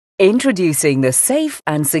Introducing the safe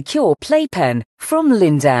and secure Playpen from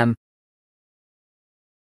Lindam.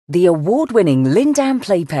 The award-winning Lindam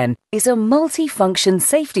Playpen is a multi-function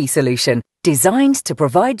safety solution designed to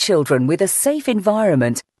provide children with a safe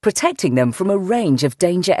environment, protecting them from a range of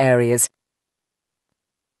danger areas.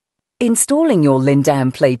 Installing your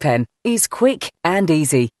Lindam Playpen is quick and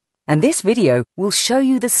easy, and this video will show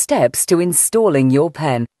you the steps to installing your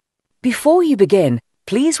pen. Before you begin,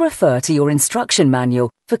 please refer to your instruction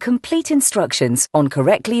manual for complete instructions on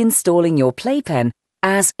correctly installing your Playpen,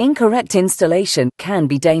 as incorrect installation can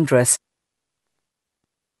be dangerous.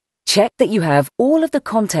 Check that you have all of the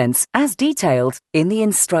contents as detailed in the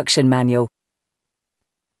instruction manual.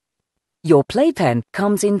 Your Playpen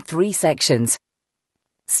comes in 3 sections.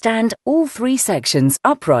 Stand all 3 sections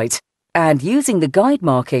upright and, using the guide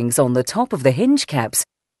markings on the top of the hinge caps,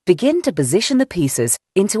 begin to position the pieces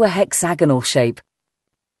into a hexagonal shape.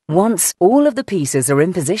 Once all of the pieces are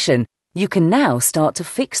in position, you can now start to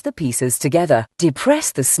fix the pieces together.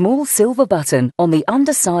 Depress the small silver button on the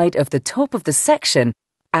underside of the top of the section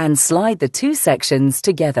and slide the 2 sections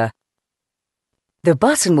together. The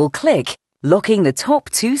button will click, locking the top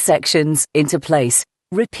 2 sections into place.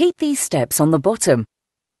 Repeat these steps on the bottom.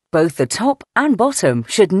 Both the top and bottom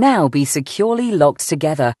should now be securely locked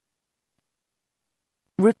together.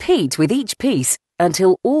 Repeat with each piece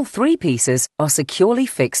until all 3 pieces are securely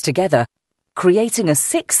fixed together, creating a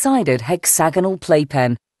 6-sided hexagonal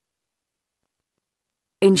Playpen.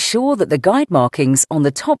 Ensure that the guide markings on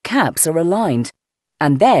the top caps are aligned,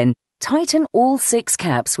 and then tighten all 6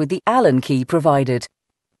 caps with the Allen key provided.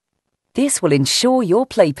 This will ensure your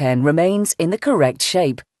Playpen remains in the correct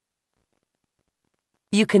shape.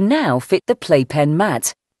 You can now fit the Playpen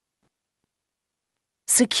mat.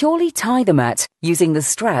 Securely tie the mat using the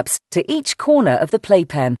straps to each corner of the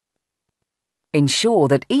Playpen. Ensure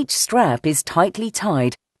that each strap is tightly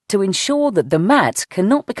tied to ensure that the mat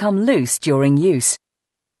cannot become loose during use.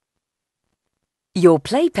 Your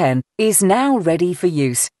Playpen is now ready for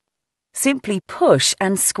use. Simply push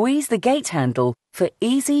and squeeze the gate handle for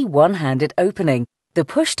easy one-handed opening. The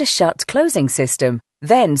push-to-shut closing system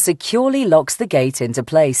then securely locks the gate into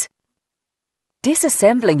place.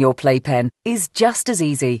 Disassembling your Playpen is just as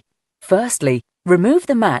easy. Firstly, remove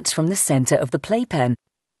the mat from the center of the Playpen.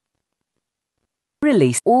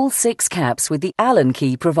 Release all 6 caps with the Allen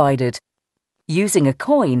key provided. Using a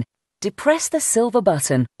coin, depress the silver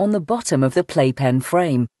button on the bottom of the Playpen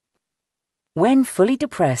frame. When fully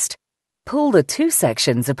depressed, pull the 2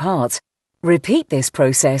 sections apart. Repeat this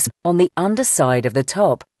process on the underside of the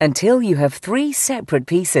top until you have 3 separate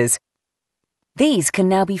pieces. These can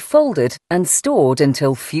now be folded and stored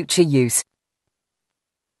until future use.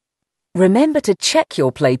 Remember to check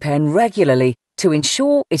your Playpen regularly to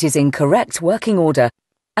ensure it is in correct working order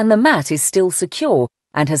and the mat is still secure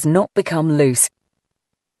and has not become loose.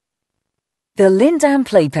 The Lindam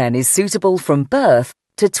Playpen is suitable from birth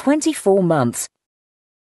to 24 months